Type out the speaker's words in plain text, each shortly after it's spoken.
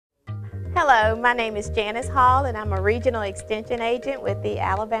Hello, my name is Janice Hall and I'm a Regional Extension Agent with the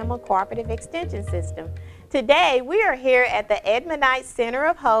Alabama Cooperative Extension System. Today we are here at the Edmundite Center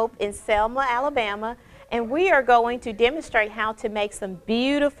of Hope in Selma, Alabama, and we are going to demonstrate how to make some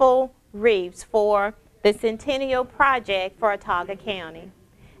beautiful wreaths for the Centennial project for Autauga County.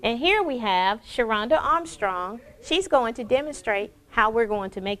 And here we have Sheronda Armstrong. She's going to demonstrate how we're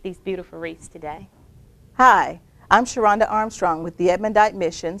going to make these beautiful wreaths today. Hi, I'm Sheronda Armstrong with the Edmundite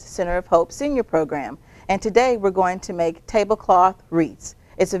Missions Center of Hope Senior Program, and today we're going to make tablecloth wreaths.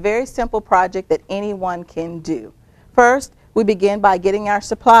 It's a very simple project that anyone can do. First, we begin by getting our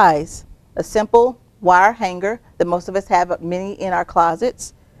supplies: a simple wire hanger that most of us have many in our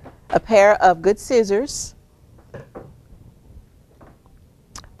closets, a pair of good scissors,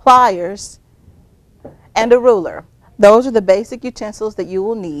 pliers, and a ruler. Those are the basic utensils that you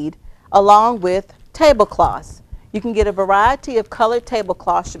will need, along with tablecloths. You can get a variety of colored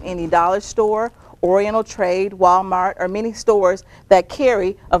tablecloths from any dollar store, Oriental Trade, Walmart, or many stores that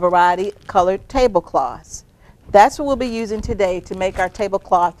carry a variety of colored tablecloths. That's what we'll be using today to make our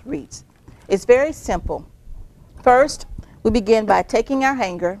tablecloth wreaths. It's very simple. First, we begin by taking our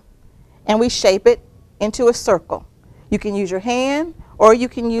hanger and we shape it into a circle. You can use your hand or you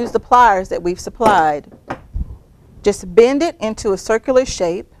can use the pliers that we've supplied. Just bend it into a circular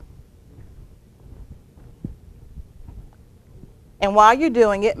shape. And while you're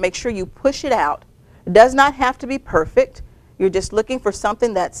doing it, make sure you push it out. It does not have to be perfect. You're just looking for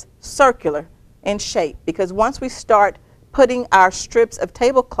something that's circular in shape, because once we start putting our strips of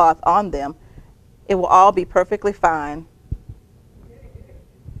tablecloth on them, it will all be perfectly fine.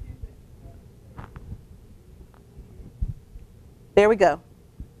 There we go.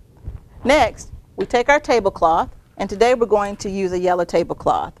 Next, we take our tablecloth, and today we're going to use a yellow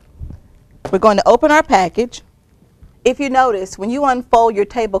tablecloth. We're going to open our package. If you notice, when you unfold your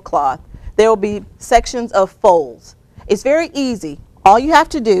tablecloth, there will be sections of folds. It's very easy. All you have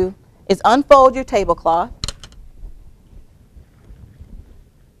to do is unfold your tablecloth,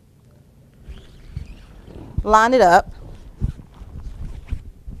 line it up,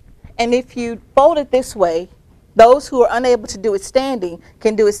 and if you fold it this way, those who are unable to do it standing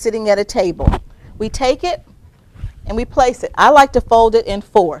can do it sitting at a table. We take it and we place it. I like to fold it in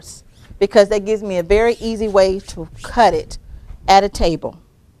fours, because that gives me a very easy way to cut it at a table.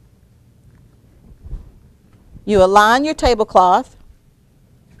 You align your tablecloth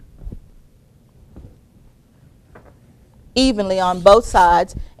evenly on both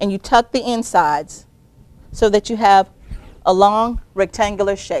sides, and you tuck the insides so that you have a long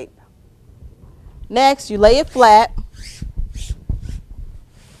rectangular shape. Next, you lay it flat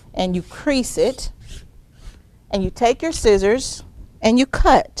and you crease it, and you take your scissors and you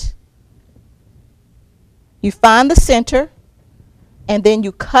cut. You find the center, and then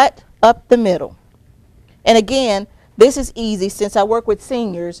you cut up the middle. And again, this is easy. Since I work with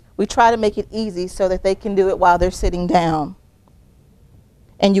seniors, we try to make it easy so that they can do it while they're sitting down.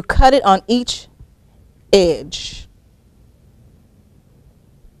 And you cut it on each edge.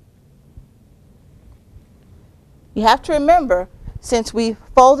 You have to remember, since we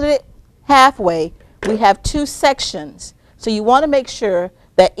folded it halfway, we have two sections. So you want to make sure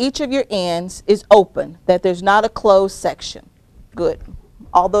that each of your ends is open, that there's not a closed section. Good.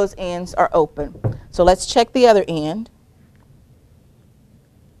 All those ends are open. So let's check the other end.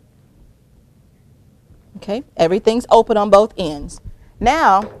 Okay, everything's open on both ends.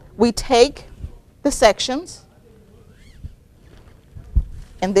 Now we take the sections,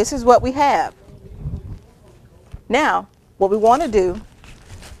 and this is what we have. Now, what we want to do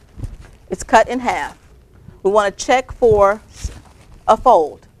is cut in half. We want to check for a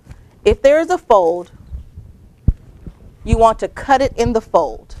fold. If there is a fold, you want to cut it in the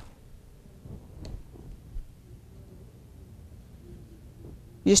fold.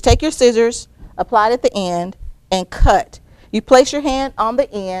 You just take your scissors, apply it at the end, and cut. You place your hand on the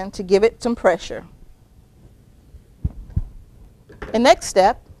end to give it some pressure. The next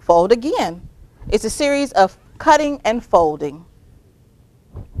step, fold again. It's a series of cutting and folding.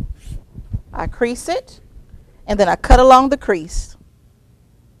 I crease it, and then I cut along the crease.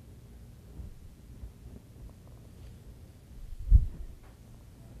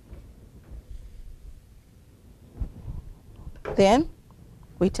 Then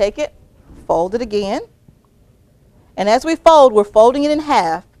we take it, fold it again, and as we fold, we're folding it in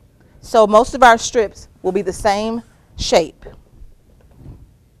half, so most of our strips will be the same shape.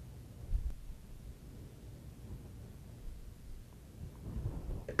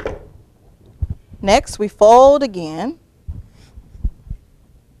 Next, we fold again,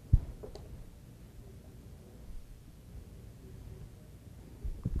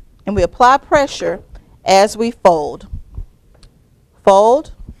 and we apply pressure as we fold.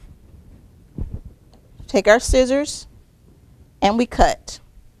 Fold, take our scissors, and we cut.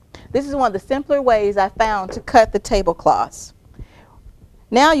 This is one of the simpler ways I found to cut the tablecloths.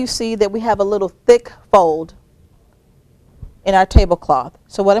 Now you see that we have a little thick fold in our tablecloth.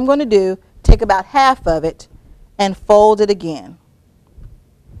 So what I'm going to do, take about half of it and fold it again.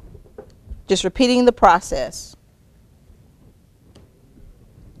 Just repeating the process.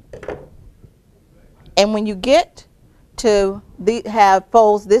 And when you get to have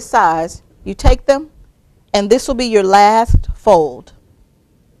folds this size, you take them, and this will be your last fold.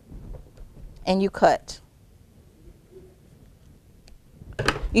 And you cut.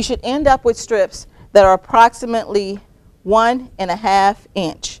 You should end up with strips that are approximately 1.5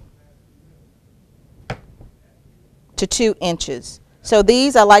 inch to 2 inches. So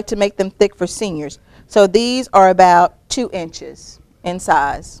these, I like to make them thick for seniors. So these are about 2 inches in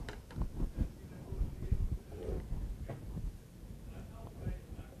size.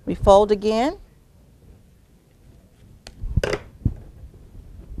 We fold again.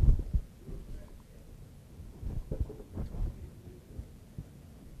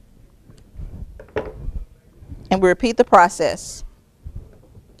 And we repeat the process.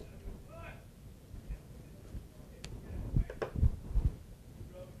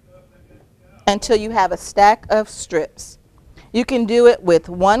 Until you have a stack of strips. You can do it with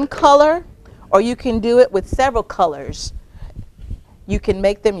one color, or you can do it with several colors. You can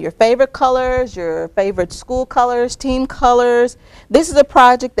make them your favorite colors, your favorite school colors, team colors. This is a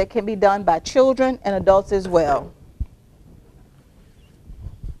project that can be done by children and adults as well.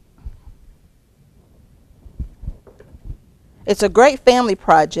 It's a great family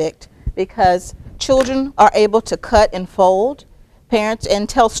project because children are able to cut and fold, parents, and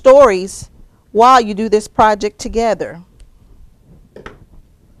tell stories while you do this project together.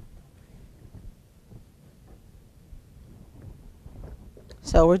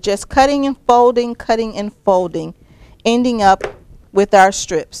 So we're just cutting and folding, ending up with our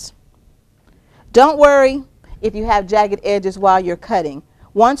strips. Don't worry if you have jagged edges while you're cutting.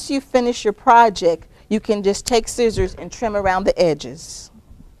 Once you finish your project, you can just take scissors and trim around the edges.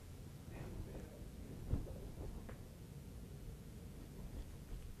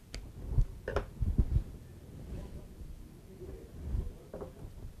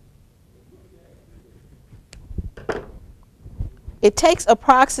 It takes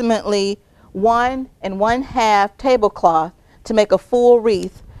approximately 1 1/2 tablecloth to make a full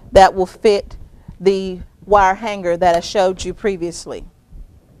wreath that will fit the wire hanger that I showed you previously.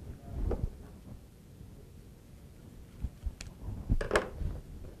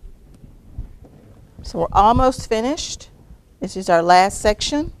 So we're almost finished. This is our last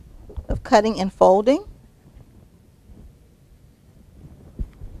section of cutting and folding.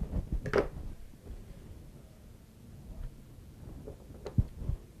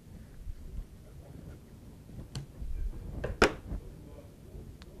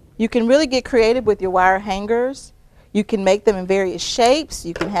 You can really get creative with your wire hangers. You can make them in various shapes.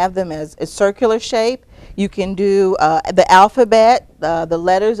 You can have them as a circular shape. You can do the alphabet, the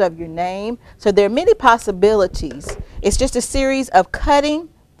letters of your name. So there are many possibilities. It's just a series of cutting,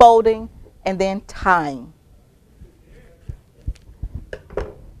 folding, and then tying.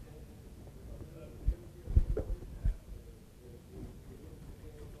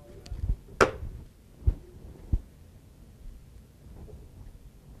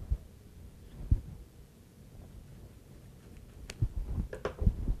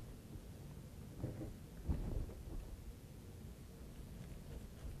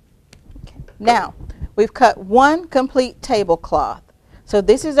 Now, we've cut one complete tablecloth. So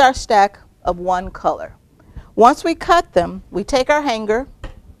this is our stack of one color. Once we cut them, we take our hanger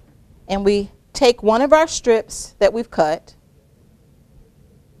and we take one of our strips that we've cut.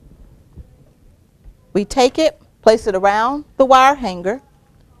 We take it, place it around the wire hanger,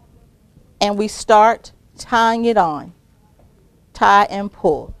 and we start tying it on. Tie and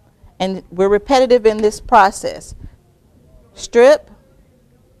pull. And we're repetitive in this process. Strip.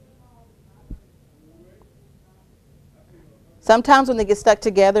 Sometimes when they get stuck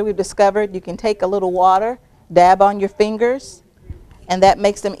together, we've discovered you can take a little water, dab on your fingers, and that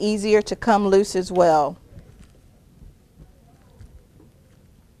makes them easier to come loose as well.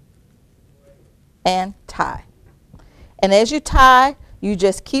 And tie. And as you tie, you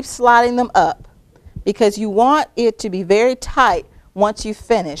just keep sliding them up because you want it to be very tight once you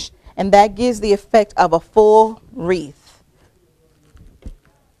finish, and that gives the effect of a full wreath.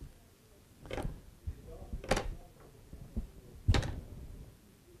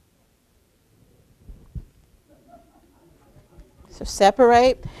 So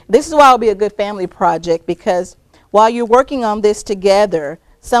separate. This is why it'll be a good family project, because while you're working on this together,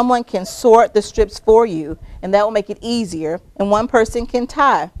 someone can sort the strips for you, and that will make it easier, and one person can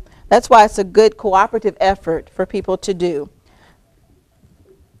tie. That's why it's a good cooperative effort for people to do.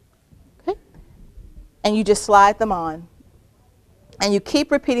 Okay. And you just slide them on. And you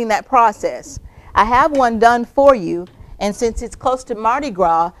keep repeating that process. I have one done for you, and since it's close to Mardi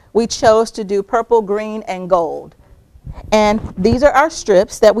Gras, we chose to do purple, green, and gold. And these are our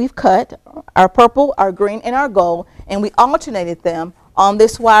strips that we've cut, our purple, our green, and our gold, and we alternated them on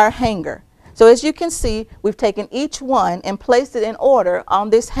this wire hanger. So as you can see, we've taken each one and placed it in order on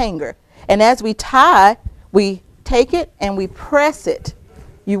this hanger. And as we tie, we take it and we press it.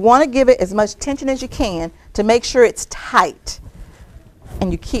 You want to give it as much tension as you can to make sure it's tight.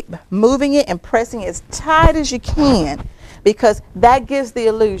 And you keep moving it and pressing it as tight as you can, because that gives the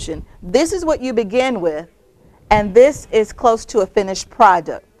illusion. This is what you begin with, and this is close to a finished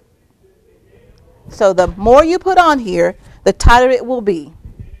product. So the more you put on here, the tighter it will be.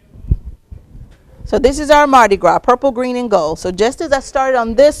 So this is our Mardi Gras, purple, green, and gold. So just as I started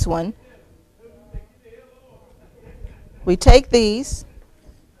on this one, we take these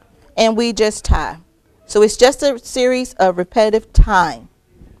and we just tie. So it's just a series of repetitive tying.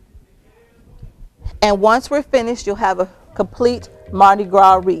 And once we're finished, you'll have a complete Mardi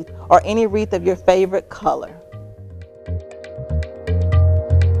Gras wreath, or any wreath of your favorite color.